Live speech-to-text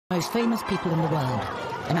Most famous people in the world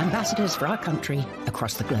and ambassadors for our country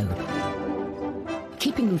across the globe.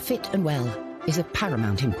 Keeping them fit and well is of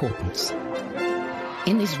paramount importance.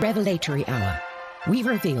 In this revelatory hour, we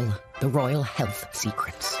reveal the royal health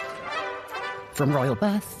secrets. From royal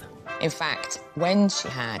birth... In fact, when she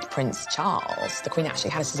had Prince Charles, the Queen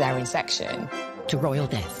actually had a caesarean section. ...to royal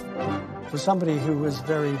death. For somebody who was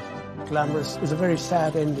very glamorous, it was a very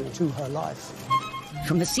sad ending to her life.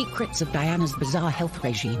 From the secrets of Diana's bizarre health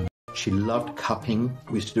regime. She loved cupping.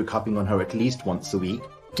 We used to do cupping on her at least once a week.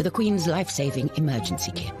 To the Queen's life-saving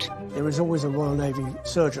emergency kit. There was always a Royal Navy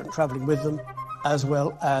surgeon travelling with them, as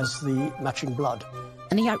well as the matching blood.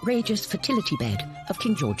 And the outrageous fertility bed of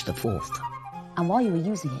King George IV. And while you were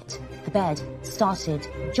using it, the bed started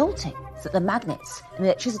jolting, so that the magnets and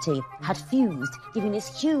electricity had fused, giving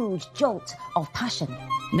this huge jolt of passion.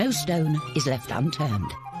 No stone is left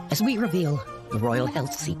unturned as we reveal the royal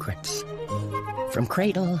health secrets. From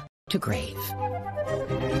cradle to grave.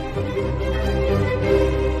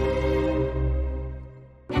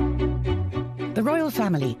 The royal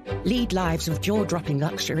family lead lives of jaw-dropping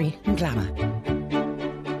luxury and glamour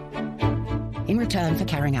in return for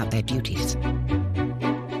carrying out their duties.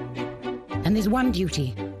 And there's one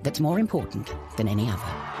duty that's more important than any other.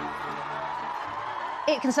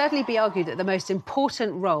 It can certainly be argued that the most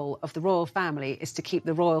important role of the royal family is to keep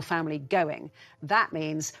the royal family going. That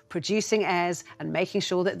means producing heirs and making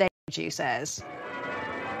sure that they produce heirs.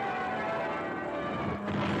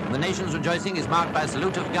 The nation's rejoicing is marked by a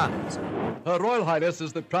salute of guns. Her Royal Highness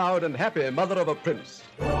is the proud and happy mother of a prince.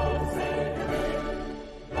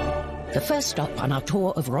 The first stop on our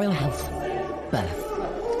tour of royal health, birth.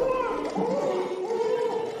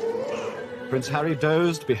 Prince Harry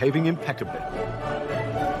dozed, behaving impeccably.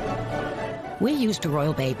 We're used to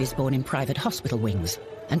royal babies born in private hospital wings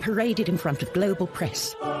and paraded in front of global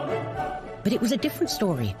press. But it was a different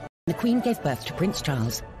story. The Queen gave birth to Prince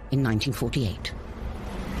Charles in 1948.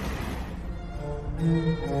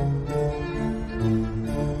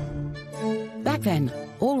 Back then,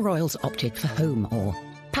 all royals opted for home or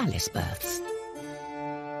palace births.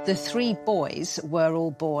 The three boys were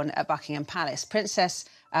all born at Buckingham Palace. Princess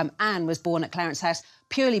Anne was born at Clarence House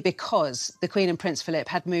purely because the Queen and Prince Philip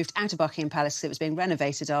had moved out of Buckingham Palace because it was being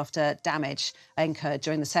renovated after damage incurred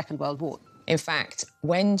during the Second World War. In fact,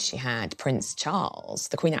 when she had Prince Charles,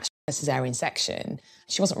 the Queen actually had a caesarean section.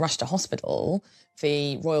 She wasn't rushed to hospital.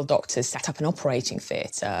 The royal doctors set up an operating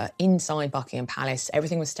theatre inside Buckingham Palace.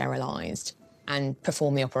 Everything was sterilised and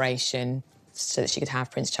performed the operation so that she could have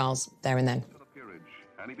Prince Charles there and then.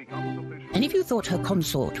 And if you thought her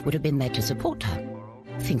consort would have been there to support her,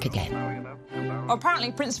 think again. Well,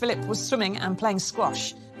 apparently Prince Philip was swimming and playing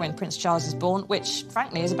squash when Prince Charles was born, which,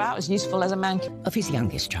 frankly, is about as useful as a man of his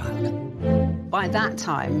youngest child. By that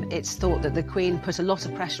time, it's thought that the Queen put a lot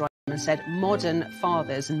of pressure on him and said modern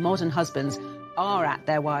fathers and modern husbands are at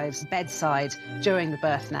their wives' bedside during the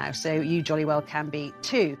birth now, so you jolly well can be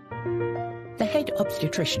too. The head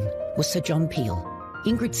obstetrician was Sir John Peel,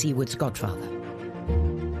 Ingrid Seward's godfather.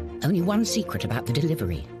 Only one secret about the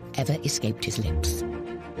delivery ever escaped his lips.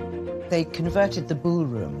 They converted the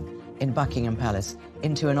ballroom in Buckingham Palace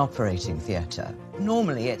into an operating theatre.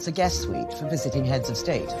 Normally, it's a guest suite for visiting heads of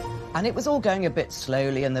state. And it was all going a bit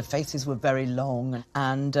slowly, and the faces were very long.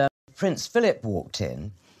 And Prince Philip walked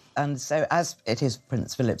in. And so, as it is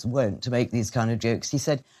Prince Philip's wont to make these kind of jokes, he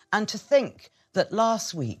said, and to think that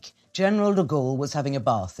last week, General de Gaulle was having a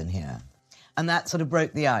bath in here. And that sort of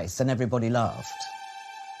broke the ice, and everybody laughed.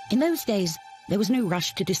 In those days, there was no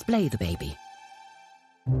rush to display the baby.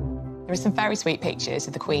 There are some very sweet pictures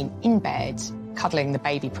of the Queen in bed, cuddling the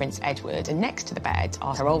baby Prince Edward, and next to the bed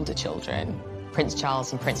are her older children, Prince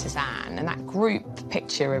Charles and Princess Anne, and that group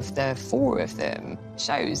picture of the four of them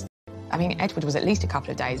shows, I mean, Edward was at least a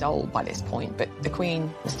couple of days old by this point, but the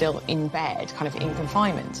Queen was still in bed, kind of in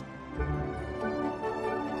confinement.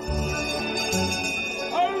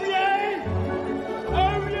 Oh, yay!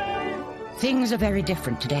 Oh, yay! Things are very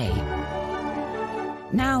different today.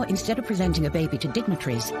 Now, instead of presenting a baby to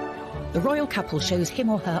dignitaries, the royal couple shows him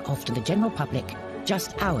or her off to the general public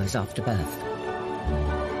just hours after birth.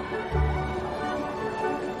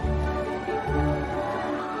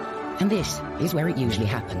 And this is where it usually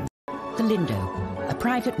happens. The Lindo, a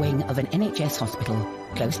private wing of an NHS hospital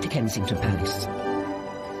close to Kensington Palace.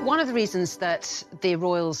 One of the reasons that the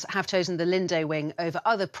royals have chosen the Lindo wing over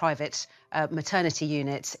other private maternity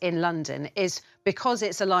units in London is because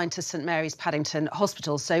it's aligned to St Mary's Paddington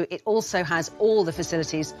Hospital, so it also has all the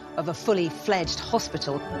facilities of a fully fledged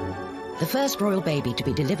hospital. The first royal baby to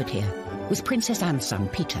be delivered here was Princess Anne's son,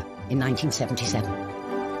 Peter, in 1977.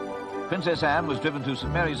 Princess Anne was driven to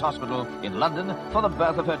St Mary's Hospital in London for the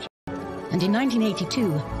birth of her child. And in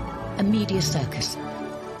 1982, a media circus,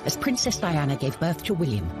 as Princess Diana gave birth to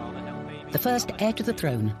William, the first heir to the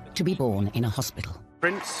throne to be born in a hospital.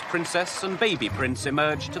 Prince, Princess and baby Prince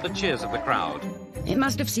emerged to the cheers of the crowd. It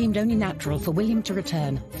must have seemed only natural for William to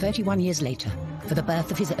return 31 years later for the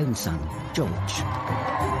birth of his own son, George.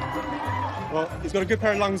 Well, he's got a good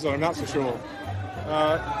pair of lungs on him, that's for sure.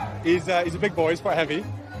 He's a big boy, he's quite heavy,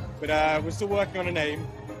 but we're still working on a name,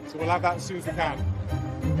 so we'll have that as soon as we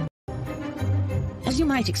can. As you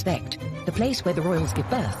might expect, the place where the royals give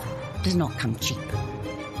birth does not come cheap.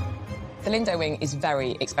 The Lindo Wing is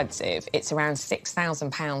very expensive. It's around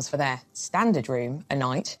 £6,000 for their standard room a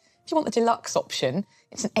night. If you want the deluxe option,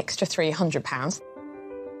 it's an extra £300.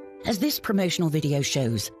 As this promotional video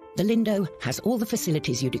shows, the Lindo has all the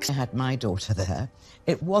facilities you'd expect. I had my daughter there.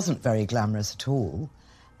 It wasn't very glamorous at all.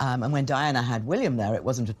 And when Diana had William there, it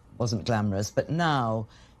wasn't glamorous. But now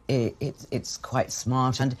it's quite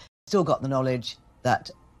smart, and still got the knowledge that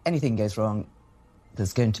anything goes wrong,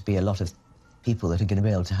 there's going to be a lot of people that are going to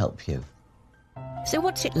be able to help you. So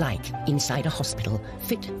what's it like inside a hospital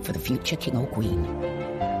fit for the future king or queen?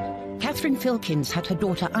 Catherine Filkins had her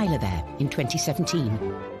daughter Isla there in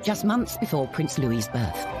 2017, just months before Prince Louis's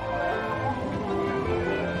birth.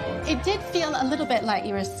 It did feel a little bit like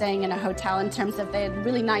you were staying in a hotel in terms of they had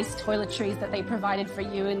really nice toiletries that they provided for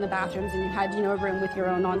you in the bathrooms, and you had, a room with your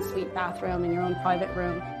own ensuite bathroom and your own private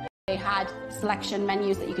room. They had selection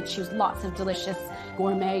menus that you could choose lots of delicious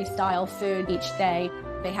gourmet-style food each day.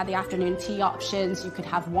 They had the afternoon tea options. You could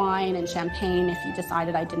have wine and champagne if you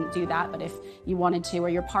decided. I didn't do that, but if you wanted to or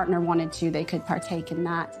your partner wanted to, they could partake in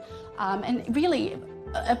that. And really,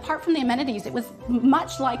 apart from the amenities, it was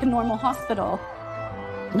much like a normal hospital.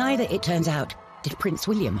 Neither, it turns out, did Prince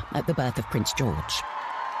William at the birth of Prince George.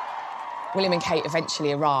 William and Kate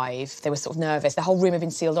eventually arrive. They were sort of nervous. The whole room had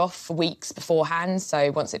been sealed off for weeks beforehand, so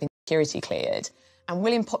once it had been security cleared. And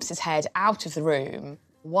William pops his head out of the room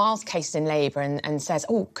whilst Kate is in labour and says,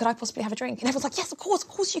 "Oh, could I possibly have a drink?" And everyone's like, "Yes, of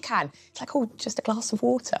course you can." It's like, "Oh, just a glass of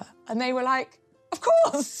water." And they were like, "Of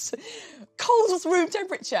course!" Cold was room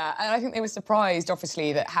temperature. And I think they were surprised,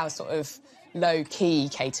 obviously, that how sort of low-key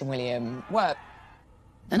Kate and William were.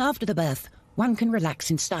 And after the birth, one can relax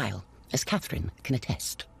in style, as Catherine can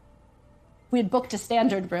attest. We had booked a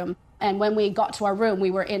standard room, and when we got to our room,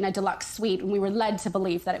 we were in a deluxe suite, and we were led to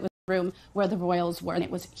believe that it was the room where the royals were, and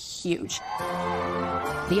it was huge.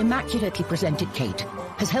 The immaculately presented Kate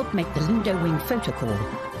has helped make the Lindo Wing photo call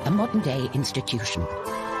a modern-day institution.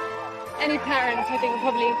 Any parent, I think,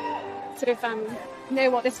 will probably sort of know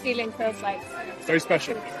what this feeling feels like. It's very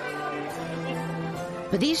special.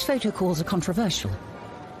 But these photo calls are controversial.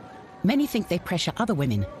 Many think they pressure other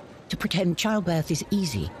women to pretend childbirth is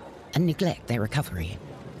easy and neglect their recovery.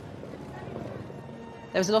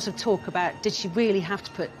 There was a lot of talk about, did she really have to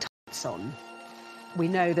put tights on? We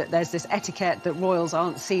know that there's this etiquette that royals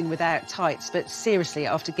aren't seen without tights, but seriously,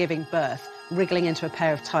 after giving birth, wriggling into a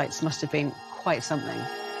pair of tights must have been quite something.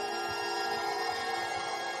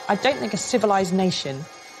 I don't think a civilised nation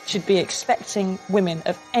should be expecting women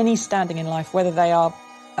of any standing in life, whether they are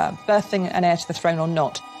birthing an heir to the throne or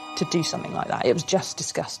not, to do something like that. It was just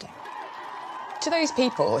disgusting. To those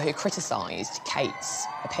people who criticised Kate's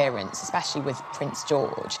appearance, especially with Prince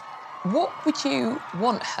George, what would you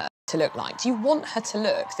want her to look like? Do you want her to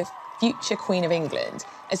look, the future Queen of England,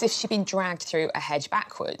 as if she'd been dragged through a hedge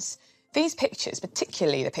backwards? These pictures,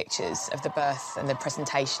 particularly the pictures of the birth and the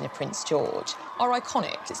presentation of Prince George, are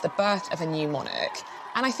iconic. It's the birth of a new monarch,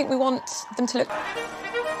 and I think we want them to look...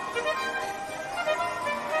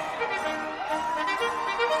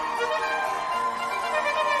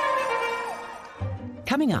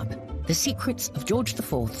 Coming up, the secrets of George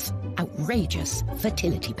IV's outrageous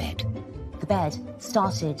fertility bed. The bed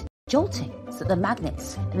started jolting so that the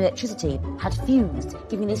magnets and the electricity had fused,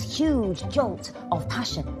 giving this huge jolt of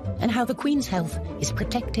passion. And how the Queen's health is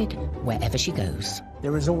protected wherever she goes.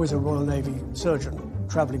 There is always a Royal Navy surgeon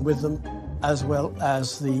travelling with them, as well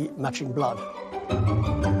as the matching blood.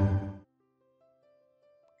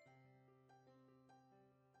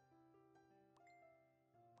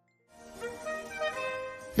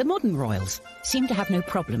 The modern royals seem to have no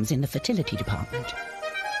problems in the fertility department.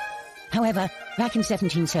 However, back in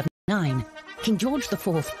 1779, King George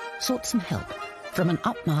IV sought some help from an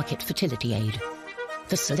upmarket fertility aid,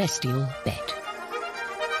 the Celestial Bed.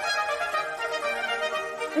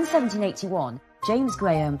 In 1781, James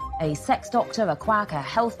Graham, a sex doctor, a quack, a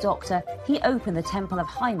health doctor, he opened the Temple of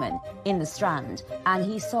Hymen in the Strand, and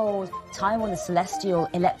he sold time on the celestial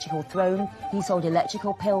electrical throne, he sold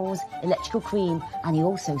electrical pills, electrical cream, and he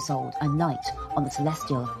also sold a night on the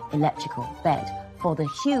celestial electrical bed for the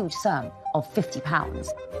huge sum of £50.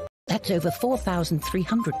 That's over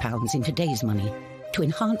 £4,300 in today's money to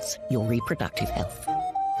enhance your reproductive health.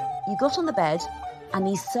 You got on the bed, and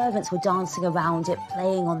these servants were dancing around it,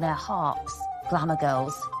 playing on their harps, glamour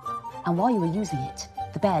girls. And while you were using it,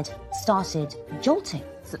 the bed started jolting,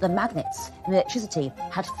 so that the magnets and electricity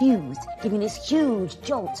had fused, giving this huge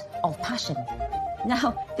jolt of passion.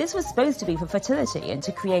 Now, this was supposed to be for fertility and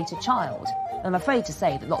to create a child. I'm afraid to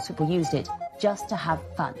say that lots of people used it just to have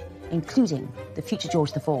fun, including the future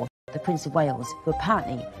George IV, the Prince of Wales, who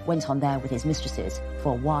apparently went on there with his mistresses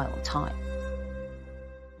for a wild time.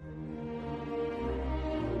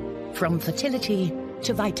 From fertility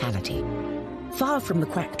to vitality. Far from the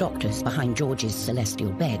quack doctors behind George's celestial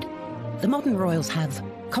bed, the modern royals have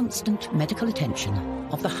constant medical attention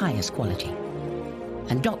of the highest quality,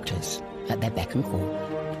 and doctors at their beck and call.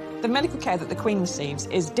 The medical care that the Queen receives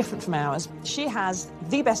is different from ours. She has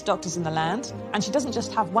the best doctors in the land, and she doesn't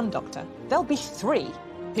just have one doctor. There'll be three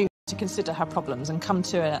who to consider her problems and come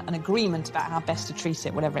to an agreement about how best to treat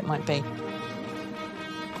it, whatever it might be.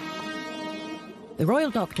 The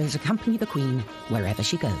royal doctors accompany the Queen wherever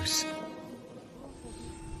she goes.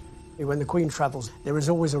 When the Queen travels, there is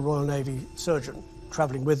always a Royal Navy surgeon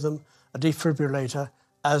travelling with them, a defibrillator,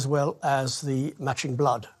 as well as the matching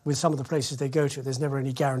blood. With some of the places they go to, there's never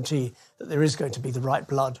any guarantee that there is going to be the right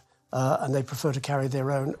blood, and they prefer to carry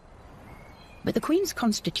their own. But the Queen's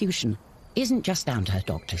constitution isn't just down to her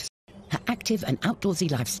doctors. Her active and outdoorsy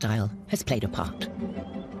lifestyle has played a part.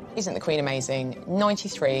 Isn't the Queen amazing?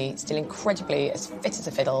 93, still incredibly as fit as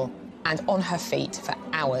a fiddle, and on her feet for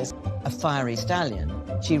hours. A fiery stallion.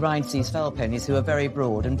 She rides these fell ponies who are very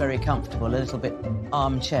broad and very comfortable, a little bit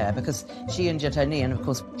armchair, because she injured her knee, and of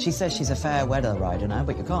course she says she's a fair weather rider now,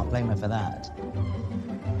 but you can't blame her for that.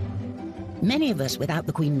 Many of us without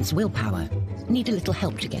the Queen's willpower need a little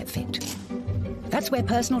help to get fit. That's where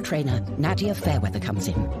personal trainer Nadia Fairweather comes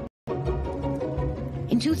in.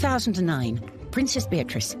 In 2009, Princess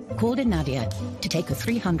Beatrice called in Nadia to take a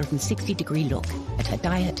 360-degree look at her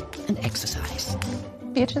diet and exercise.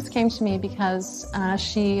 Beatrice came to me because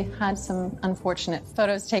she had some unfortunate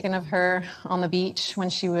photos taken of her on the beach when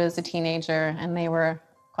she was a teenager, and they were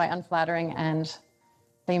quite unflattering, and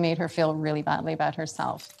they made her feel really badly about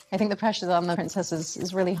herself. I think the pressure on the princesses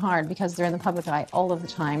is really hard because they're in the public eye all of the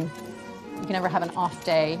time. You can never have an off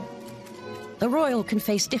day. The royal can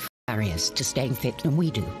face different barriers to staying fit than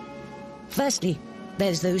we do. Firstly,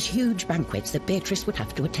 there's those huge banquets that Beatrice would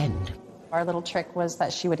have to attend. Our little trick was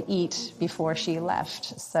that she would eat before she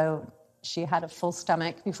left, so she had a full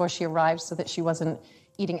stomach before she arrived so that she wasn't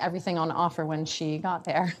eating everything on offer when she got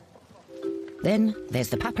there. Then there's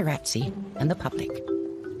the paparazzi and the public.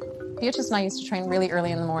 Beatrice and I used to train really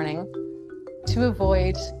early in the morning to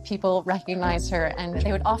avoid people recognize her, and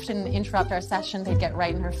they would often interrupt our session. They'd get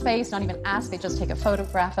right in her face, not even ask, they'd just take a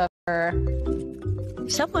photograph of her.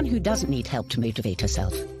 Someone who doesn't need help to motivate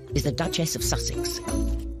herself is the Duchess of Sussex.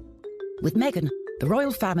 With Meghan, the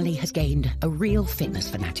royal family has gained a real fitness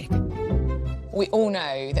fanatic. We all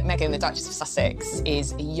know that Meghan, the Duchess of Sussex,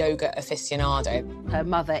 is a yoga aficionado. Her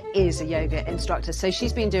mother is a yoga instructor, so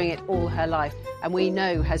she's been doing it all her life. And we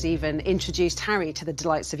know has even introduced Harry to the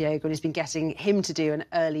delights of yoga and has been getting him to do an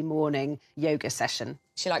early morning yoga session.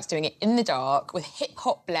 She likes doing it in the dark with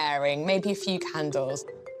hip-hop blaring, maybe a few candles.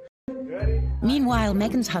 Meanwhile,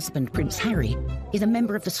 Meghan's husband, Prince Harry, is a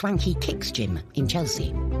member of the swanky Kicks Gym in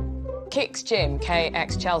Chelsea. Kicks Gym,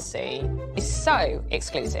 KX Chelsea, is so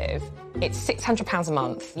exclusive. It's £600 a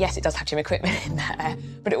month. Yes, it does have gym equipment in there,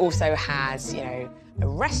 but it also has, a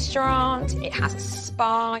restaurant, it has a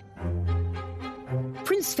spa.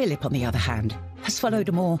 Prince Philip, on the other hand, has followed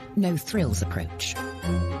a more no-thrills approach.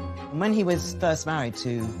 When he was first married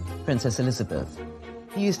to Princess Elizabeth,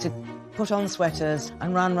 he used to put on sweaters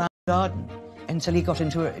and run around the garden until he got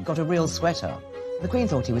a real sweater. The Queen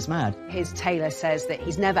thought he was mad. His tailor says that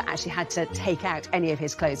he's never actually had to take out any of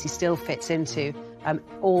his clothes. He still fits into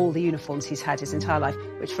all the uniforms he's had his entire life,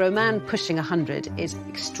 which for a man pushing 100 is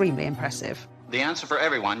extremely impressive. The answer for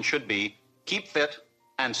everyone should be keep fit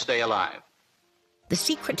and stay alive. The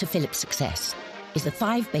secret to Philip's success is the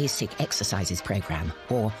 5 Basic Exercises Programme,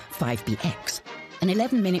 or 5BX, an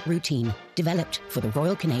 11-minute routine developed for the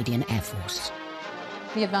Royal Canadian Air Force.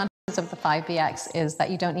 The advantage of the 5BX is that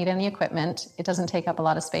you don't need any equipment, it doesn't take up a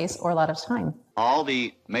lot of space or a lot of time. All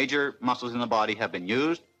the major muscles in the body have been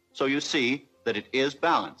used, so you see that it is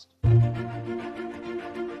balanced.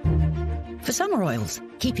 For some royals,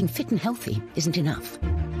 keeping fit and healthy isn't enough.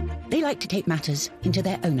 They like to take matters into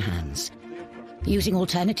their own hands, using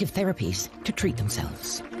alternative therapies to treat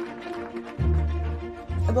themselves.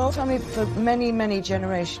 The royal family for many, many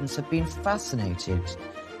generations have been fascinated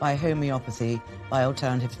by homeopathy, by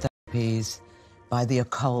alternative therapies, by the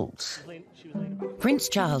occult. Prince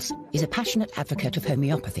Charles is a passionate advocate of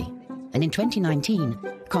homeopathy, and in 2019,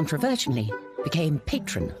 controversially, became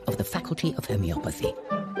patron of the Faculty of Homeopathy.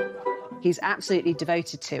 He's absolutely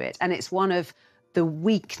devoted to it, and it's one of the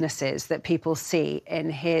weaknesses that people see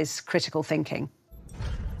in his critical thinking.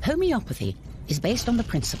 Homeopathy is based on the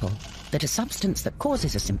principle that a substance that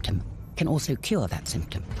causes a symptom can also cure that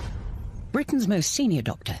symptom. Britain's most senior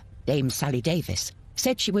doctor, Dame Sally Davis,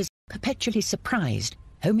 said she was perpetually surprised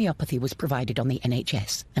homeopathy was provided on the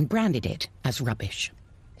NHS and branded it as rubbish.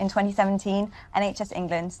 In 2017, NHS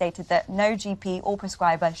England stated that no GP or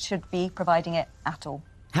prescriber should be providing it at all.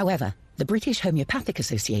 However, the British Homeopathic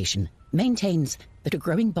Association maintains that a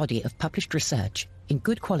growing body of published research in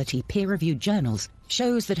good quality peer-reviewed journals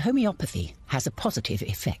shows that homeopathy has a positive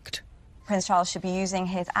effect. Prince Charles should be using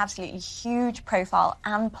his absolutely huge profile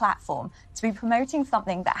and platform to be promoting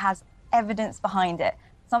something that has evidence behind it,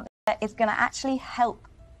 something that is going to actually help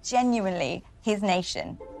genuinely his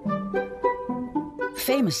nation.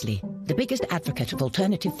 Famously, the biggest advocate of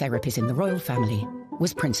alternative therapies in the royal family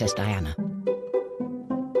was Princess Diana.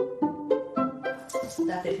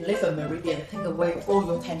 That is liver meridian, take away all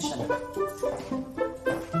your tension.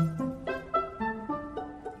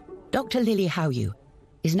 Dr. Lily Howyu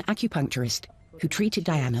is an acupuncturist who treated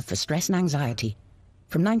Diana for stress and anxiety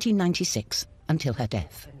from 1996 until her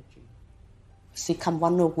death. She come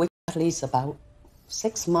 1 week, at least about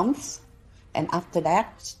 6 months, and after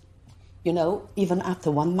that, you know, even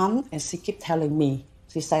after 1 month, and she kept telling me,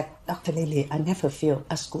 she said, Dr. Lily, I never feel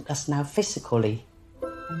as good as now physically.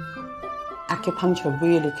 Acupuncture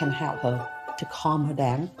really can help her to calm her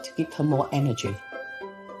down, to give her more energy.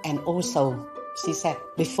 And also, she said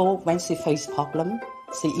before, when she faced problem,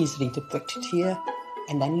 she easily to break a tear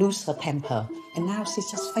and then lose her temper. And now she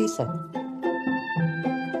just face it.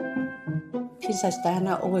 Princess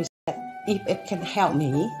Diana always said, if it can help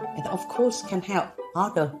me, it of course can help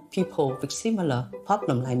other people with similar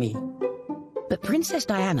problem like me. But Princess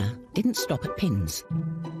Diana didn't stop at pins.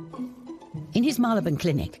 In his Marylebone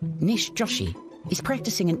clinic, Nish Joshi is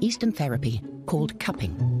practicing an Eastern therapy called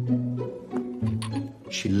cupping.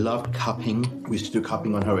 She loved cupping. We used to do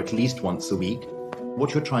cupping on her at least once a week.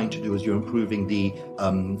 What you're trying to do is you're improving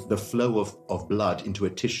the flow of blood into a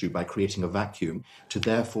tissue by creating a vacuum to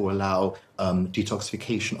therefore allow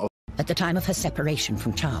detoxification of... At the time of her separation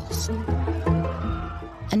from Charles.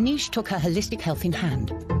 Anish took her holistic health in hand,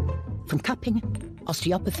 from cupping,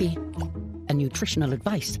 osteopathy, and nutritional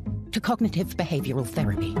advice to cognitive behavioral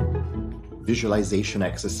therapy. Visualization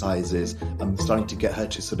exercises, starting to get her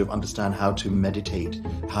to sort of understand how to meditate,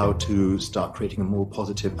 how to start creating a more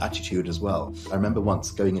positive attitude as well. I remember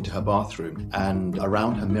once going into her bathroom and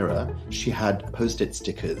around her mirror, she had Post-it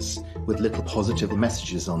stickers with little positive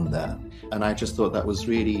messages on there. And I just thought that was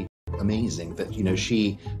really amazing that, you know,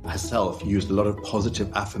 she herself used a lot of positive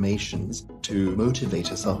affirmations to motivate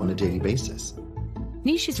herself on a daily basis.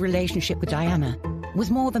 Nish's relationship with Diana was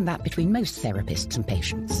more than that between most therapists and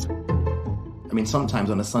patients. I mean, sometimes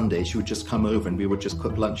on a Sunday, she would just come over and we would just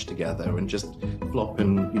cook lunch together and just flop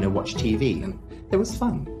and, you know, watch TV, and it was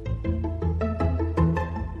fun.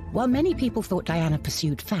 While many people thought Diana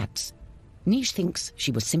pursued fads, Nish thinks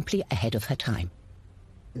she was simply ahead of her time.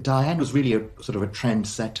 Diana was really a sort of a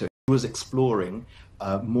trendsetter. She was exploring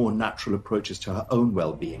more natural approaches to her own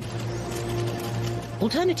well-being.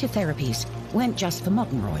 Alternative therapies weren't just for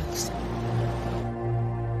modern royals.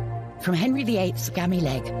 From Henry VIII's gammy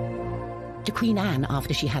leg to Queen Anne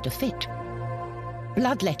after she had a fit,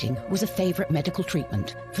 bloodletting was a favourite medical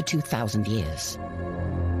treatment for 2,000 years.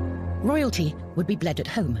 Royalty would be bled at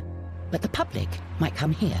home, but the public might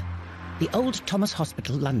come here, the Old Thomas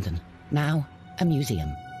Hospital, London, now a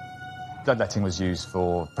museum. Bloodletting was used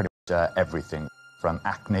for pretty much everything, from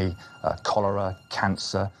acne, cholera,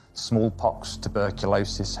 cancer, smallpox,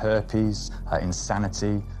 tuberculosis, herpes,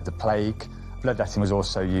 insanity, the plague. Bloodletting was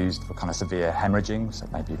also used for kind of severe hemorrhaging, so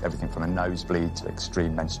maybe everything from a nosebleed to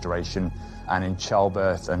extreme menstruation. And in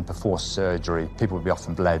childbirth and before surgery, people would be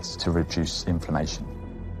often bled to reduce inflammation.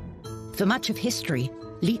 For much of history,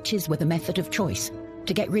 leeches were the method of choice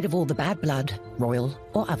to get rid of all the bad blood, royal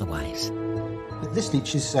or otherwise. This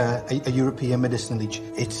leech is a European medicinal leech.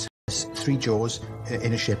 It has 3 jaws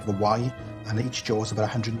in a shape of a Y, and each jaw has about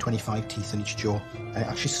 125 teeth in each jaw. And it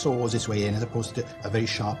actually saws its way in as opposed to a very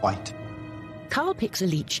sharp bite. Carl picks a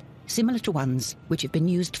leech similar to ones which have been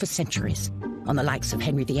used for centuries on the likes of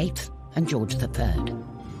Henry VIII and George III.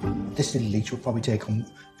 This little leech will probably take on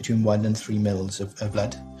between 1 and 3 mils of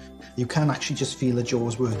blood. You can actually just feel the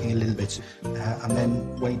jaws working a little bit, and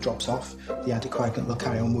then when it drops off, the anticoagulant will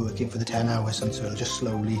carry on working for the 10 hours, and so it'll just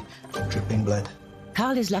slowly keep dripping blood.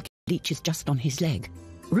 Carl is lucky the leech is just on his leg.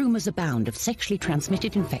 Rumours abound of sexually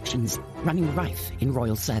transmitted infections running rife in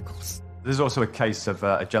royal circles. There's also a case of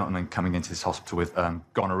a gentleman coming into this hospital with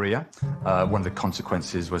gonorrhea. One of the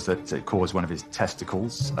consequences was that it caused one of his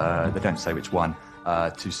testicles, they don't say which one,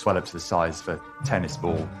 to swell up to the size of a tennis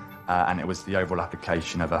ball. And it was the overall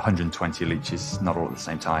application of 120 leeches, not all at the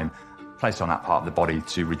same time, placed on that part of the body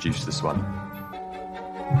to reduce the swelling.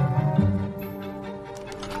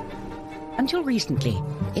 Until recently,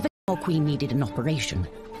 if a king or queen needed an operation,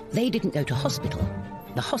 they didn't go to hospital.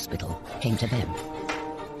 The hospital came to them.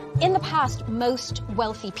 In the past, most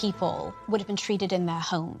wealthy people would have been treated in their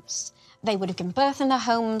homes. They would have given birth in their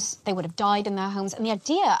homes, they would have died in their homes, and the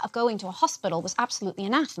idea of going to a hospital was absolutely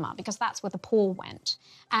anathema because that's where the poor went.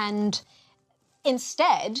 And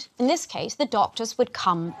instead, in this case, the doctors would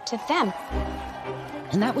come to them.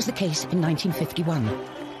 And that was the case in 1951,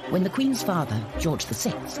 when the Queen's father, George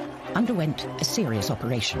VI, underwent a serious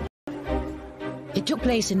operation. It took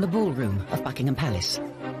place in the ballroom of Buckingham Palace,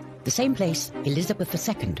 the same place Elizabeth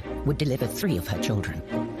II would deliver 3 of her children.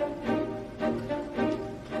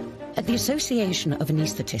 At the Association of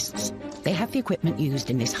Anaesthetists, they have the equipment used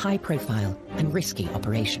in this high-profile and risky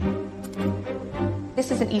operation.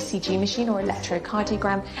 This is an ECG machine or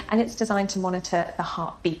electrocardiogram, and it's designed to monitor the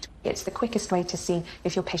heartbeat. It's the quickest way to see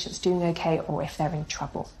if your patient's doing okay or if they're in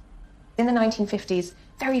trouble. In the 1950s,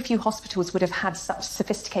 very few hospitals would have had such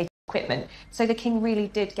sophisticated equipment, so the king really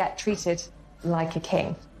did get treated like a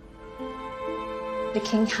king. The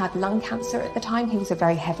king had lung cancer at the time. He was a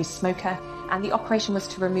very heavy smoker, and the operation was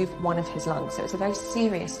to remove one of his lungs. So it was a very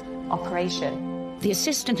serious operation. The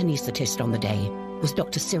assistant anaesthetist on the day was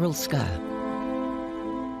Dr. Cyril Skur.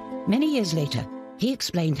 Many years later, he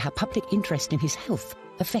explained how public interest in his health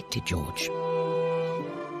affected George.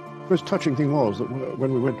 The most touching thing was that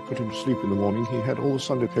when we went to put him to sleep in the morning, he had all the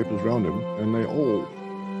Sunday papers around him, and they all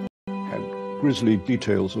had grisly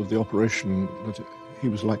details of the operation that he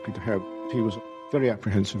was likely to have. He was very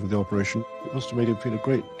apprehensive of the operation. It must have made him feel a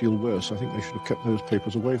great deal worse. I think they should have kept those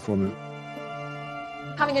papers away from him.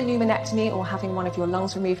 Having a pneumonectomy or having one of your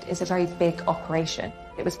lungs removed is a very big operation.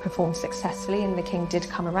 It was performed successfully, and the king did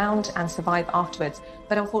come around and survive afterwards.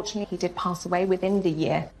 But unfortunately, he did pass away within the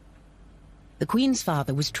year. The Queen's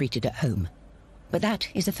father was treated at home, but that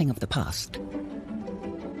is a thing of the past.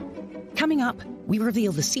 Coming up, we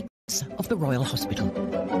reveal the secrets of the Royal Hospital.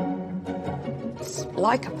 It's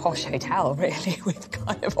like a posh hotel, really, with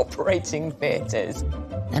kind of operating theatres.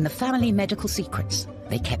 And the family medical secrets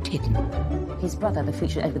they kept hidden. His brother, the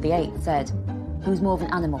future Edward VIII, said, "Who's more of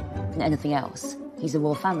an animal than anything else? He's the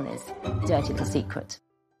royal family's dirty little secret."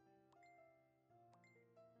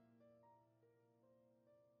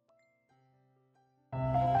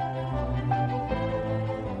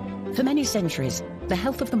 For many centuries, the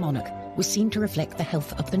health of the monarch was seen to reflect the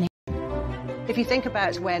health of the nation. If you think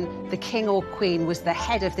about when the king or queen was the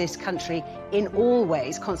head of this country in all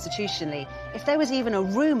ways, constitutionally, if there was even a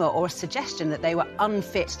rumour or a suggestion that they were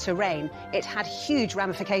unfit to reign, it had huge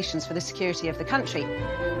ramifications for the security of the country.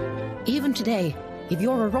 Even today, if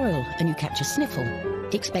you're a royal and you catch a sniffle,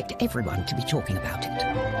 expect everyone to be talking about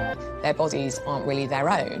it. Their bodies aren't really their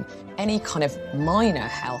own. Any kind of minor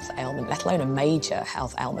health ailment, let alone a major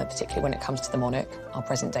health ailment, particularly when it comes to the monarch, our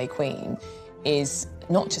present-day queen, is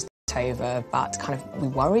not just over, but kind of we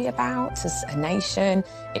worry about as a nation.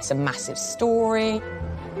 It's a massive story.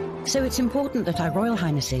 So it's important that our Royal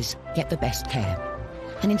Highnesses get the best care.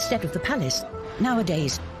 And instead of the palace,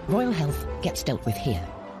 nowadays, royal health gets dealt with here.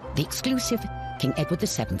 The exclusive King Edward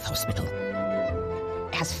VII Hospital.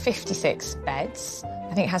 It has 56 beds.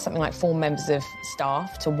 I think it has something like 4 members of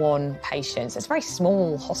staff to 1 patient. So it's very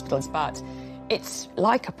small hospitals, but it's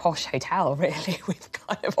like a posh hotel, really, with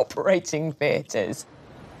kind of operating theatres.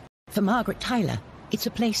 For Margaret Tyler, it's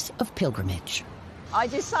a place of pilgrimage. I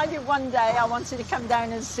decided one day I wanted to come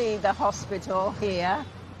down and see the hospital here.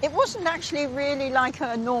 It wasn't actually really like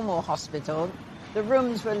a normal hospital. The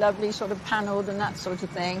rooms were lovely, sort of panelled and that sort of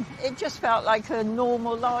thing. It just felt like a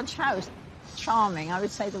normal large house. Charming, I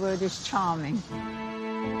would say the word is charming.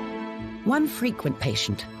 One frequent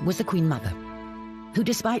patient was the Queen Mother, who,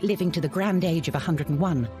 despite living to the grand age of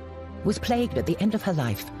 101, was plagued at the end of her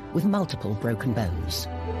life with multiple broken bones.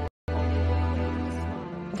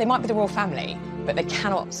 They might be the royal family, but they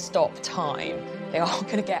cannot stop time. They are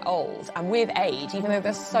going to get old. And with age, even though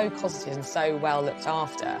they're so costed and so well looked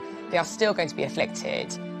after, They are still going to be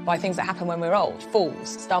afflicted by things that happen when we're old, falls,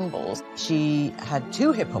 stumbles. She had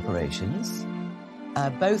 2 hip operations,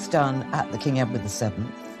 both done at the King Edward VII,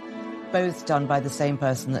 both done by the same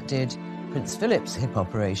person that did Prince Philip's hip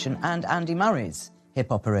operation and Andy Murray's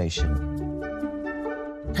hip operation.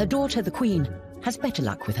 Her daughter, the Queen, has better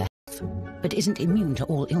luck with her health, but isn't immune to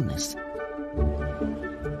all illness.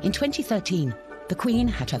 In 2013, the Queen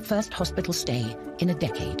had her first hospital stay in a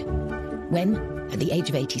decade, when, at the age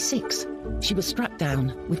of 86, she was struck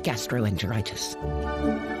down with gastroenteritis.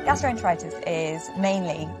 Gastroenteritis is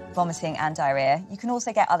mainly vomiting and diarrhoea. You can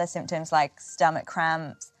also get other symptoms like stomach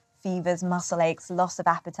cramps, fevers, muscle aches, loss of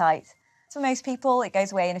appetite. For most people, it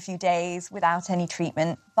goes away in a few days without any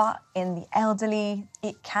treatment, but in the elderly,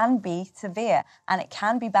 it can be severe and it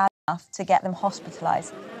can be bad enough to get them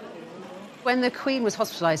hospitalised. When the Queen was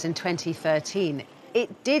hospitalised in 2013,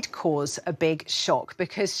 it did cause a big shock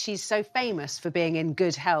because she's so famous for being in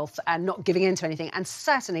good health and not giving in to anything, and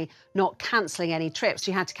certainly not cancelling any trips.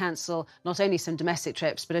 She had to cancel not only some domestic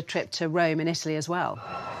trips, but a trip to Rome in Italy as well.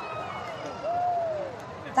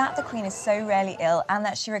 That the Queen is so rarely ill and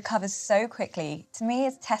that she recovers so quickly, to me,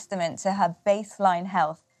 is testament to her baseline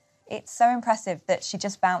health. It's so impressive that she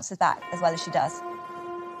just bounces back as well as she does.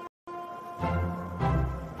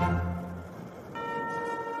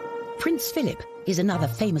 Prince Philip is another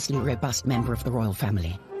famously robust member of the royal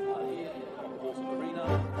family.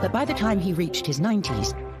 But by the time he reached his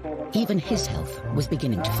 90s, even his health was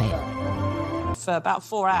beginning to fail. For about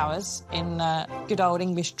 4 hours in good old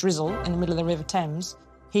English drizzle in the middle of the River Thames,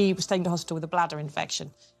 he was taken to hospital with a bladder infection.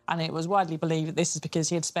 And it was widely believed that this is because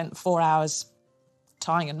he had spent 4 hours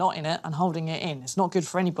tying a knot in it and holding it in. It's not good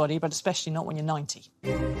for anybody, but especially not when you're 90.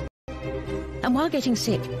 And while getting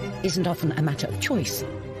sick isn't often a matter of choice,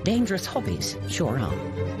 dangerous hobbies sure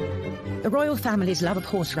are. The royal family's love of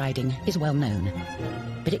horse riding is well known,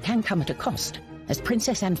 but it can come at a cost, as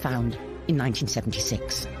Princess Anne found in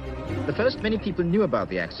 1976. The first many people knew about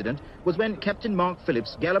the accident was when Captain Mark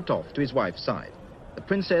Phillips galloped off to his wife's side. The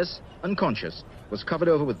princess, unconscious, was covered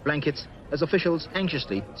over with blankets as officials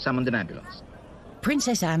anxiously summoned an ambulance.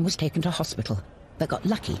 Princess Anne was taken to hospital, but got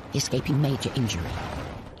lucky escaping major injury.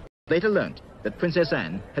 Later learned that Princess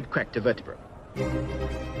Anne had cracked a vertebra.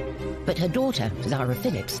 But her daughter, Zara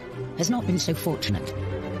Phillips, has not been so fortunate.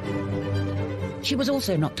 She was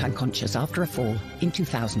also knocked unconscious after a fall in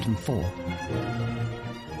 2004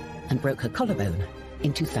 and broke her collarbone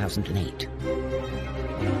in 2008.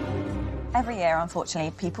 Every year,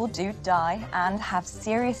 unfortunately, people do die and have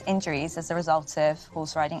serious injuries as a result of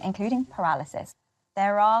horse riding, including paralysis.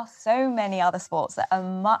 There are so many other sports that are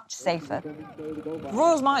much safer.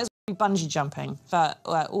 Royals might as well be bungee jumping for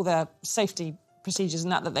all the safety procedures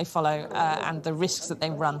and that they follow and the risks that they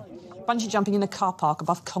run. Bungee jumping in a car park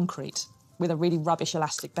above concrete with a really rubbish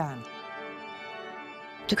elastic band.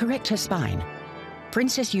 To correct her spine,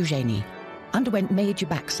 Princess Eugenie underwent major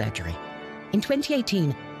back surgery. In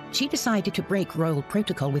 2018, she decided to break royal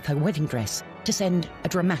protocol with her wedding dress to send a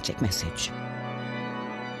dramatic message.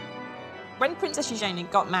 When Princess Eugenie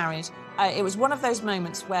got married, it was one of those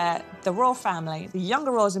moments where the royal family, the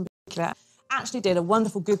younger royals in particular, actually did a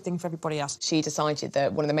wonderful good thing for everybody else. She decided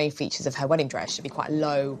that one of the main features of her wedding dress should be quite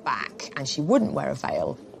low back and she wouldn't wear a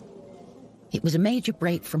veil. It was a major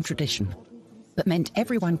break from tradition, but meant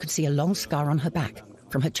everyone could see a long scar on her back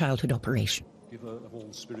from her childhood operation.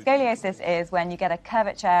 Scoliosis is when you get a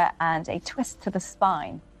curvature and a twist to the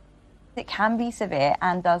spine. It can be severe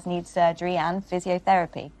and does need surgery and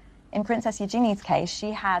physiotherapy. In Princess Eugenie's case,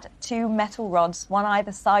 she had 2 metal rods, one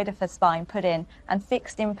either side of her spine, put in and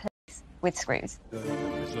fixed in place with screws.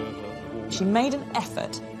 She made an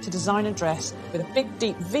effort to design a dress with a big,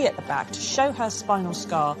 deep V at the back to show her spinal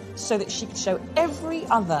scar so that she could show every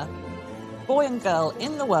other boy and girl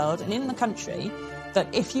in the world and in the country that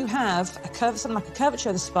if you have something like a curvature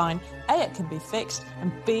of the spine, A, it can be fixed, and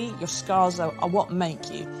B, your scars are what make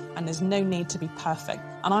you, and there's no need to be perfect.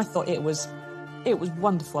 And I thought it was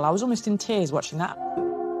wonderful. I was almost in tears watching that.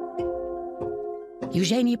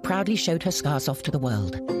 Eugenie proudly showed her scars off to the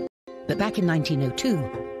world. But back in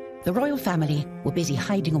 1902, the royal family were busy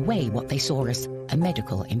hiding away what they saw as a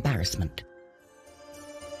medical embarrassment.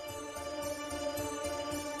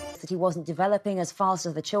 That he wasn't developing as fast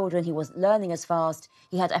as the children, he wasn't learning as fast,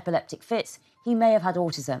 he had epileptic fits, he may have had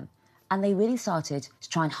autism. And they really started to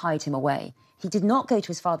try and hide him away. He did not go to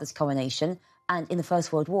his father's coronation, and in the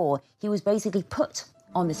First World War, he was basically put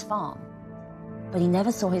on this farm. But he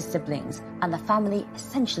never saw his siblings, and the family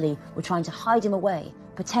essentially were trying to hide him away,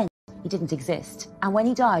 pretend he didn't exist. And when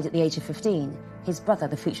he died at the age of 15, his brother,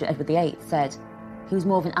 the future Edward VIII, said he was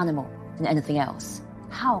more of an animal than anything else.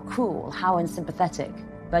 How cruel, how unsympathetic.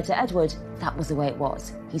 But to Edward, that was the way it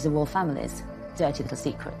was. He's the royal family's dirty little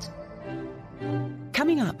secret.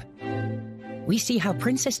 Coming up, we see how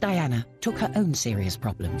Princess Diana took her own serious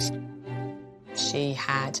problems. She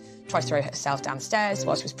had tried to throw herself downstairs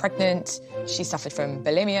while she was pregnant. She suffered from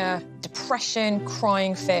bulimia, depression,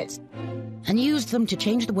 crying fits. And used them to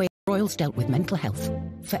change the way royals dealt with mental health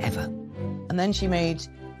forever. And then she made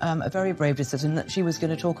a very brave decision that she was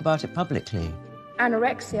going to talk about it publicly.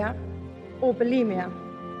 Anorexia or bulimia.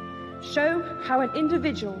 Show how an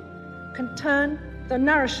individual can turn the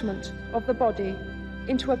nourishment of the body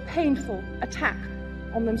into a painful attack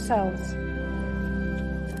on themselves.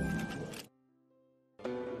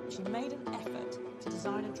 She made an effort to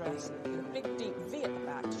design a dress with a big deep V at the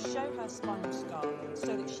back to show her spinal scar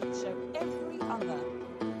so that she could show every other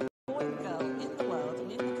boy and girl in the world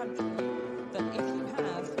and in the country that if you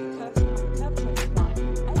have a curvature spine,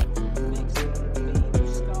 A, it makes it, B,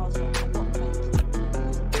 those scars are what make you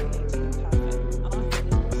perfect. And I thought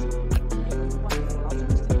it was wonderful. I was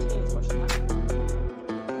almost in tears watching that.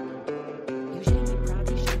 Eugenie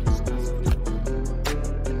proudly showed her scars off to the world.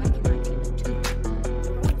 But back in 1902, the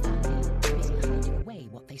royal family were busy hiding away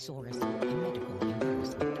what they saw as a medical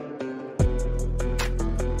embarrassment.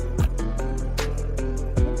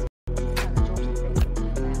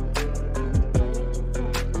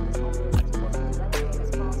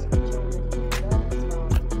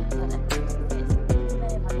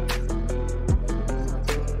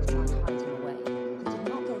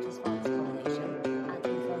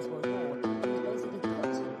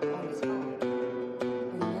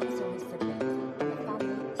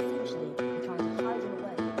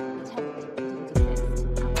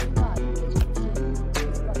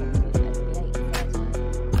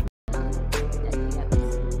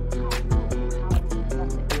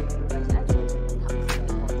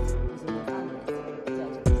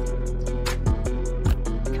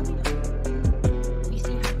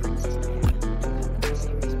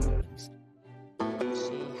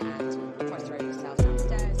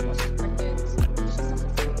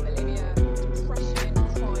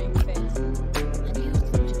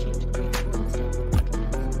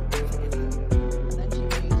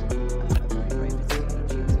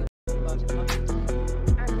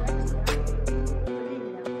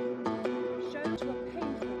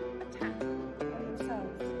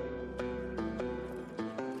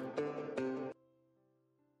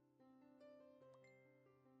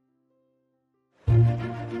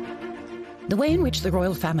 The way in which the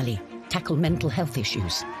royal family tackle mental health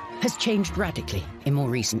issues has changed radically in more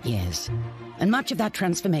recent years. And much of that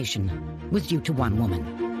transformation was due to one woman.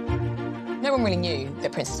 No one really knew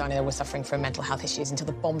that Princess Diana was suffering from mental health issues until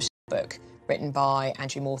the bombshell book written by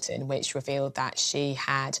Andrew Morton, which revealed that she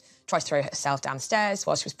had tried to throw herself downstairs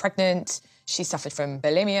while she was pregnant. She suffered from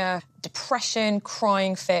bulimia, depression,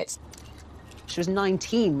 crying fits. She was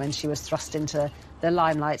 19 when she was thrust into the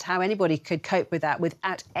limelight. How anybody could cope with that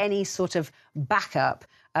without any sort of backup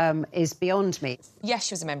is beyond me. Yes,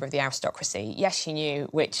 she was a member of the aristocracy. Yes, she knew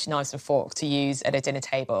which knives and forks to use at a dinner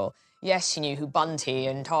table. Yes, she knew who Bunty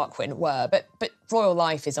and Tarquin were, but royal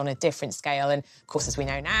life is on a different scale. And, of course, as we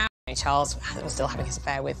know now, Charles was still having his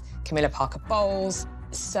affair with Camilla Parker Bowles.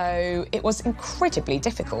 So it was incredibly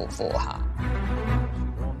difficult for her.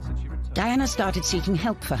 Diana started seeking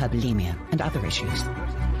help for her bulimia and other issues.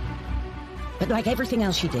 But like everything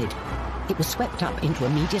else she did, it was swept up into a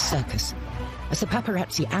media circus as the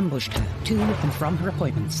paparazzi ambushed her to and from her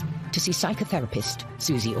appointments to see psychotherapist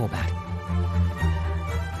Susie Orbach.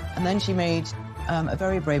 And then she made a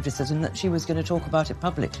very brave decision that she was going to talk about it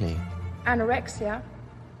publicly. Anorexia,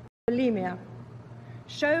 bulimia.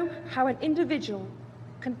 Show how an individual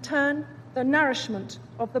can turn the nourishment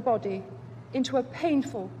of the body into a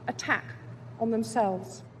painful attack on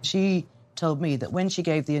themselves. She told me that when she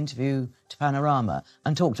gave the interview to Panorama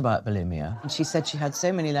and talked about bulimia, she said she had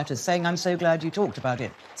so many letters saying, "I'm so glad you talked about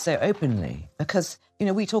it so openly." Because, you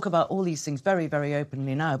know, we talk about all these things very, very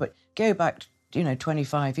openly now, but go back,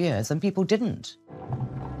 25 years and people didn't.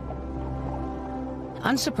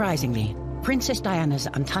 Unsurprisingly, Princess Diana's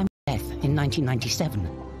untimely death in 1997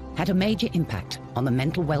 had a major impact on the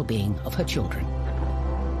mental well-being of her children.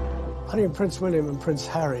 I think Prince William and Prince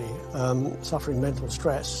Harry suffering mental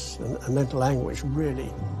stress and mental anguish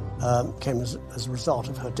really came as a result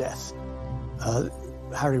of her death.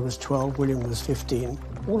 Harry was 12, William was 15.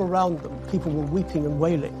 All around them, people were weeping and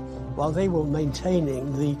wailing while they were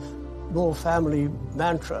maintaining the royal family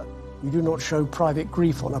mantra, "You do not show private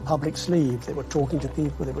grief on a public sleeve." They were talking to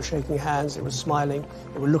people, they were shaking hands, they were smiling,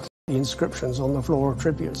 they were looking at the inscriptions on the floor of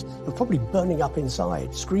tributes. They were probably burning up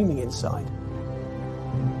inside, screaming inside.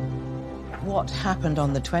 what happened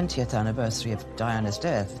on the 20th anniversary of Diana's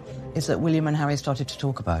death is that William and Harry started to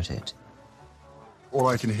talk about it. All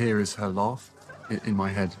I can hear is her laugh in my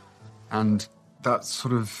head. And that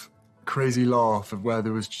sort of crazy laugh of where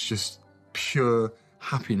there was just pure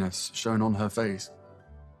happiness shown on her face.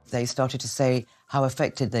 They started to say how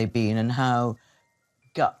affected they'd been and how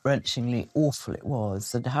gut-wrenchingly awful it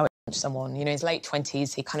was and how someone, you know, in his late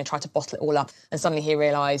 20s, he kind of tried to bottle it all up and suddenly he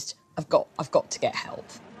realised, I've got to get help.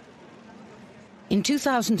 In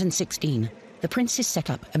 2016, the princes set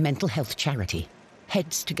up a mental health charity,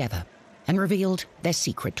 Heads Together, and revealed their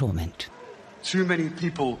secret torment. Too many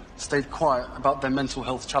people stayed quiet about their mental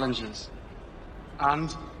health challenges.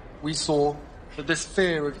 And we saw that this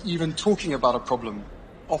fear of even talking about a problem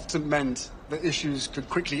often meant that issues could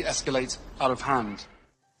quickly escalate out of hand.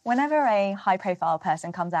 Whenever a high-profile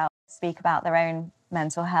person comes out to speak about their own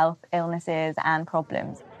mental health illnesses and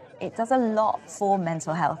problems, it does a lot for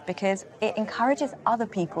mental health because it encourages other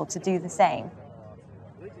people to do the same.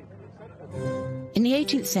 In the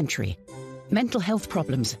 18th century, mental health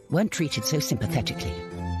problems weren't treated so sympathetically.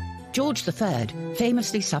 George III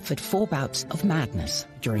famously suffered 4 bouts of madness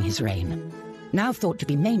during his reign, now thought to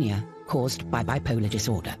be mania caused by bipolar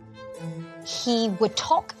disorder. He would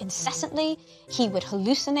talk incessantly, he would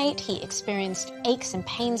hallucinate, he experienced aches and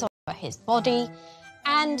pains over his body,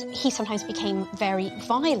 and he sometimes became very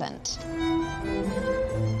violent.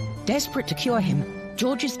 Desperate to cure him,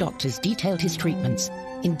 George's doctors detailed his treatments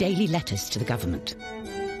in daily letters to the government.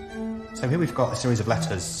 So here we've got a series of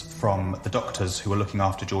letters from the doctors who were looking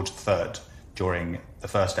after George III during the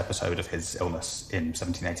first episode of his illness in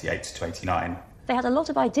 1788 to 89. They had a lot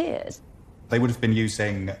of ideas. They would have been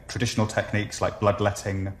using traditional techniques like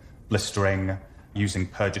bloodletting, blistering, using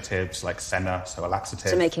purgatives like senna, so a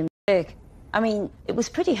laxative. To make him sick. I mean, it was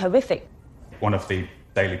pretty horrific. One of the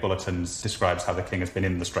daily bulletins describes how the king has been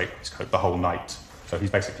in the straitwaistcoat the whole night. So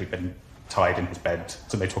he's basically been tied in his bed.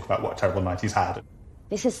 So they talk about what a terrible night he's had.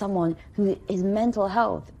 This is someone who his mental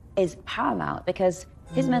health is paramount because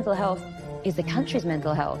his mental health is the country's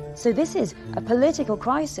mental health. So this is a political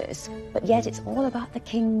crisis, but yet it's all about the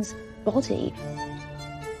king's body.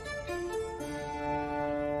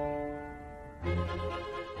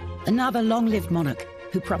 Another long-lived monarch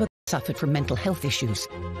who probably suffered from mental health issues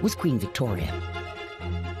was Queen Victoria.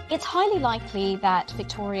 It's highly likely that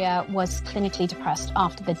Victoria was clinically depressed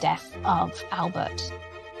after the death of Albert.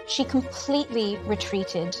 She completely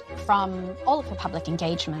retreated from all of her public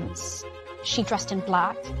engagements. She dressed in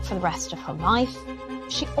black for the rest of her life.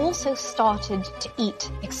 She also started to eat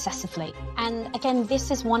excessively. And again,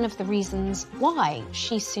 this is one of the reasons why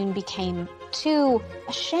she soon became too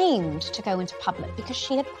ashamed to go into public, because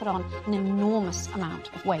she had put on an enormous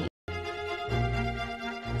amount of weight.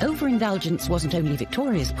 Overindulgence wasn't only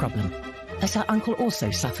Victoria's problem, as her uncle also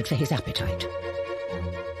suffered for his appetite.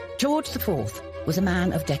 George IV was a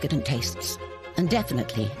man of decadent tastes, and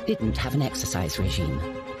definitely didn't have an exercise regime.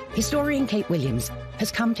 Historian Kate Williams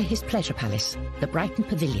has come to his pleasure palace, the Brighton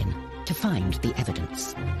Pavilion, to find the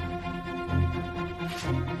evidence.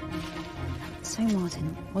 So,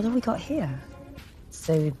 Martin, what have we got here?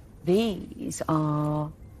 So these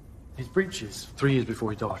are... His breeches, 3 years before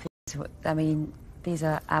he died. I mean, these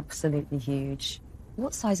are absolutely huge.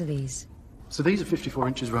 What size are these? So these are 54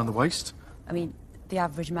 inches around the waist. I mean, the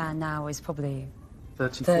average man now is probably...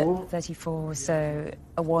 34. 34, so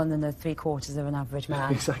a 1 3/4 of an average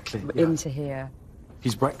man. Exactly. Into here.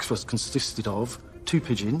 His breakfast consisted of 2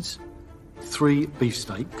 pigeons, 3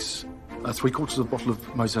 beefsteaks, 3/4 of a bottle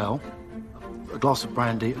of Moselle, a glass of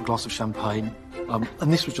brandy, a glass of champagne,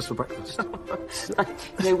 and this was just for breakfast.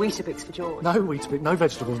 No Weetabix for George. No Weetabix, no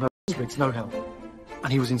vegetables, no Weetabix, no help.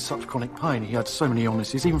 And he was in such chronic pain. He had so many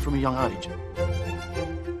illnesses, even from a young age.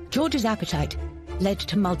 George's appetite led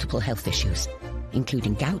to multiple health issues,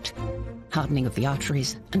 including gout, hardening of the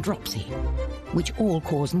arteries, and dropsy, which all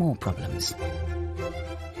cause more problems.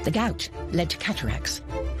 The gout led to cataracts,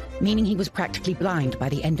 meaning he was practically blind by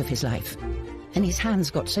the end of his life, and his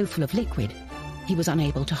hands got so full of liquid, he was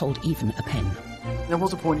unable to hold even a pen. There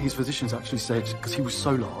was a point his physicians actually said, because he was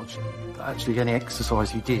so large, that actually any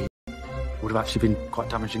exercise he did would have actually been quite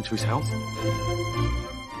damaging to his health.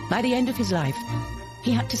 By the end of his life,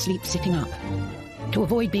 he had to sleep sitting up to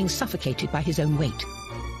avoid being suffocated by his own weight,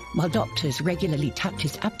 while doctors regularly tapped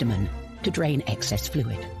his abdomen to drain excess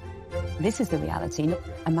fluid. This is the reality.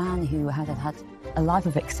 A man who had had a life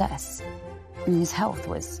of excess, and his health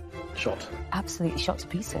was... Shot. Absolutely shot to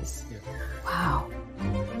pieces. Yeah. Wow.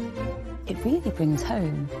 It really brings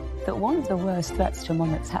home that one of the worst threats to a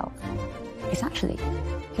monarch's health is actually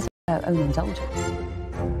his own indulgence.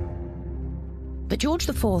 But George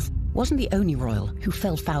IV wasn't the only royal who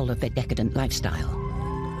fell foul of their decadent lifestyle.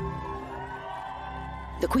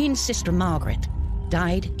 The Queen's sister Margaret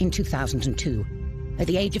died in 2002 at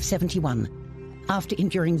the age of 71 after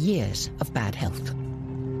enduring years of bad health.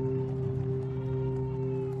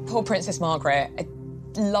 Poor Princess Margaret,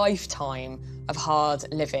 a lifetime of hard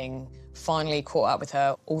living finally caught up with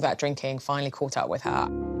her. All that drinking finally caught up with her.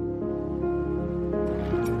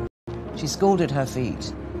 She scalded her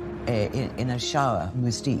feet in a shower,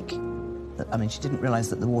 Moustique. I mean, she didn't realise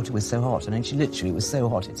that the water was so hot. I mean, she literally was so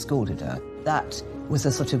hot it scalded her. That was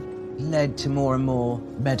a sort of led to more and more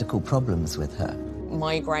medical problems with her.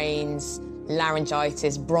 Migraines,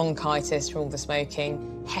 laryngitis, bronchitis from all the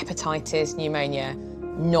smoking, hepatitis, pneumonia,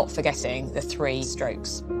 not forgetting the 3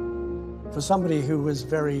 strokes. For somebody who was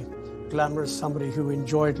very glamorous, somebody who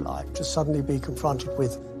enjoyed life, to suddenly be confronted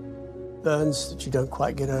with burns that you don't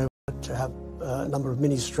quite get over, to have a number of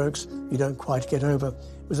mini strokes you don't quite get over,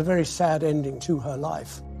 it was a very sad ending to her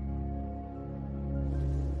life.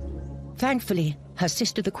 Thankfully, her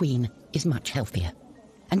sister, the Queen, is much healthier.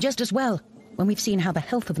 And just as well, when we've seen how the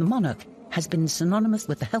health of the monarch has been synonymous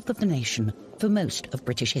with the health of the nation for most of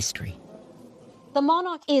British history. The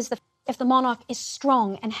monarch is if the monarch is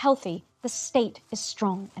strong and healthy, the state is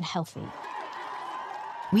strong and healthy.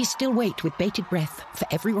 We still wait with bated breath for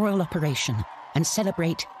every royal operation and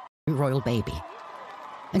celebrate every royal baby.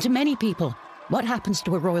 And to many people, what happens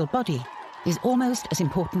to a royal body is almost as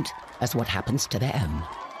important as what happens to their own.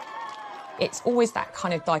 It's always that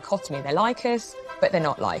kind of dichotomy. They're like us, but they're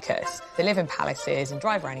not like us. They live in palaces and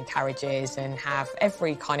drive around in carriages and have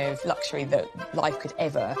every kind of luxury that life could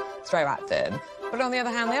ever throw at them. But on the other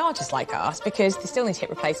hand, they are just like us because they still need hip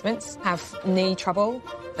replacements, have knee trouble,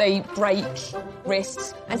 they break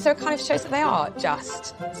wrists, and so it kind of shows that they are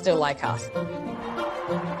just still like us.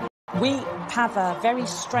 We have a very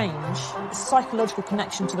strange psychological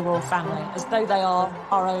connection to the royal family, as though they are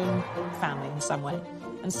our own family in some way.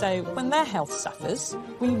 And so when their health suffers,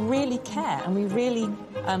 we really care and we really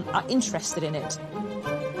are interested in it.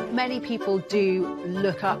 Many people do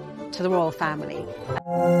look up to the royal family.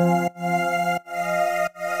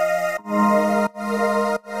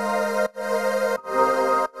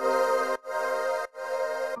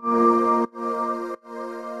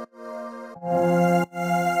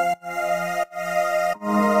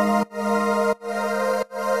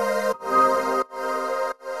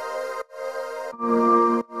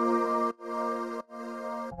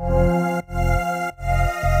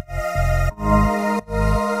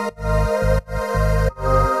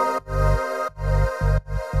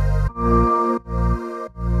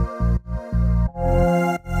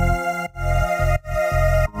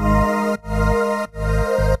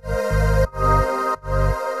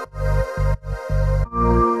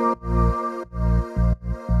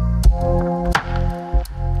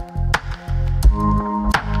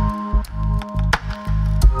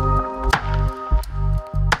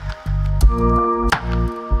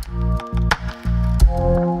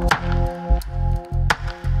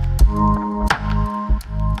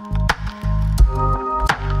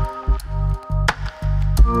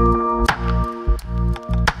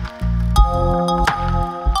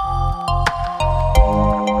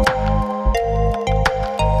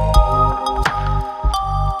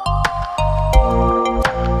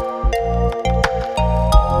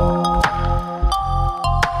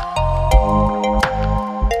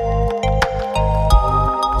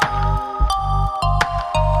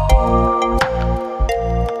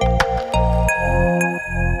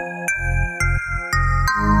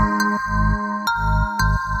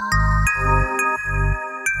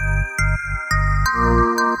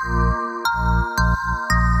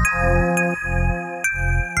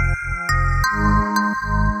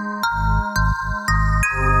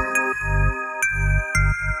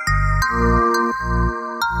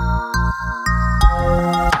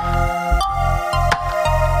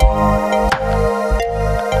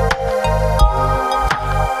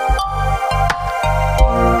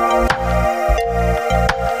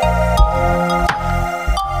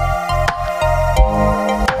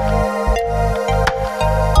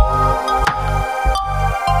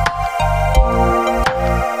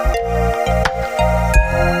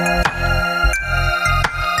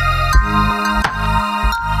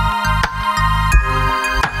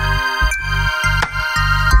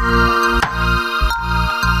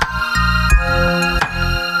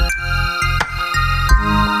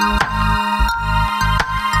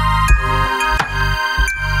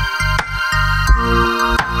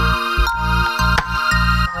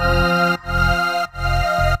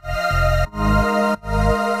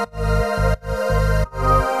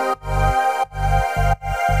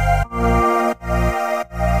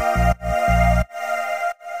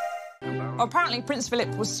 Well, apparently Prince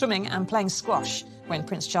Philip was swimming and playing squash when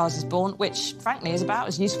Prince Charles was born, which, frankly, is about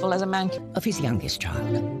as useful as a man of his youngest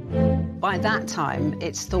child. By that time,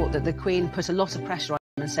 it's thought that the Queen put a lot of pressure on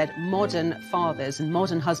him and said modern fathers and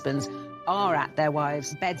modern husbands are at their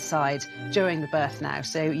wives' bedside during the birth now,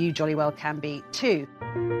 so you jolly well can be too.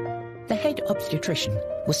 The head obstetrician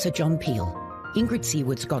was Sir John Peel, Ingrid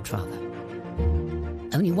Seward's godfather.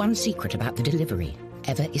 Only one secret about the delivery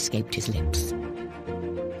ever escaped his lips.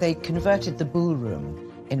 They converted the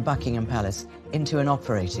ballroom in Buckingham Palace into an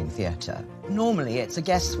operating theatre. Normally, it's a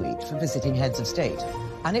guest suite for visiting heads of state.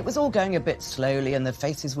 And it was all going a bit slowly, and the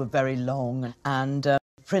faces were very long. And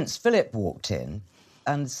Prince Philip walked in.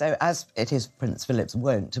 And so, as it is Prince Philip's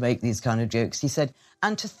wont to make these kind of jokes, he said,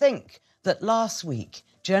 and to think that last week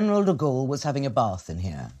General de Gaulle was having a bath in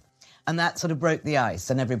here. And that sort of broke the ice,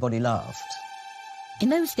 and everybody laughed. In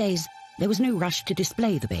those days, there was no rush to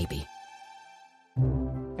display the baby.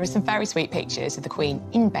 There are some very sweet pictures of the Queen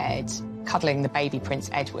in bed, cuddling the baby Prince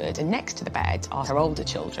Edward, and next to the bed are her older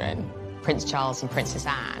children, Prince Charles and Princess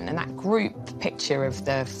Anne, and that group picture of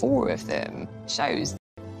the four of them shows,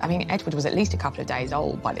 I mean, Edward was at least a couple of days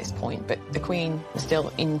old by this point, but the Queen was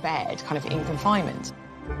still in bed, kind of in confinement.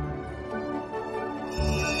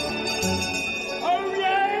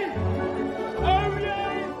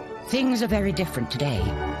 Things are very different today.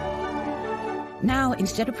 Now,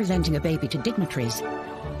 instead of presenting a baby to dignitaries,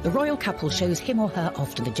 the royal couple shows him or her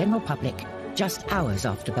off to the general public just hours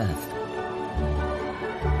after birth.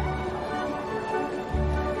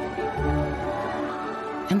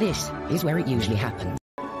 And this is where it usually happens.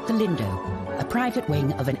 The Lindo, a private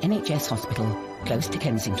wing of an NHS hospital close to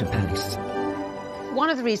Kensington Palace. One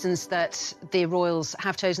of the reasons that the royals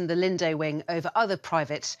have chosen the Lindo wing over other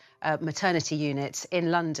private maternity units in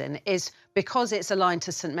London is because it's aligned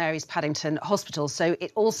to St Mary's Paddington Hospital, so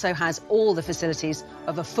it also has all the facilities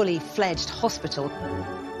of a fully fledged hospital.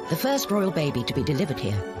 The first royal baby to be delivered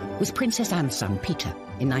here was Princess Anne's son, Peter,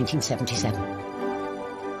 in 1977.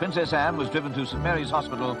 Princess Anne was driven to St Mary's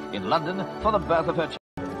Hospital in London for the birth of her child.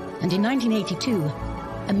 And in 1982,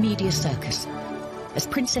 a media circus, as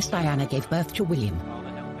Princess Diana gave birth to William,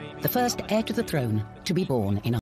 the first heir to the throne to be born in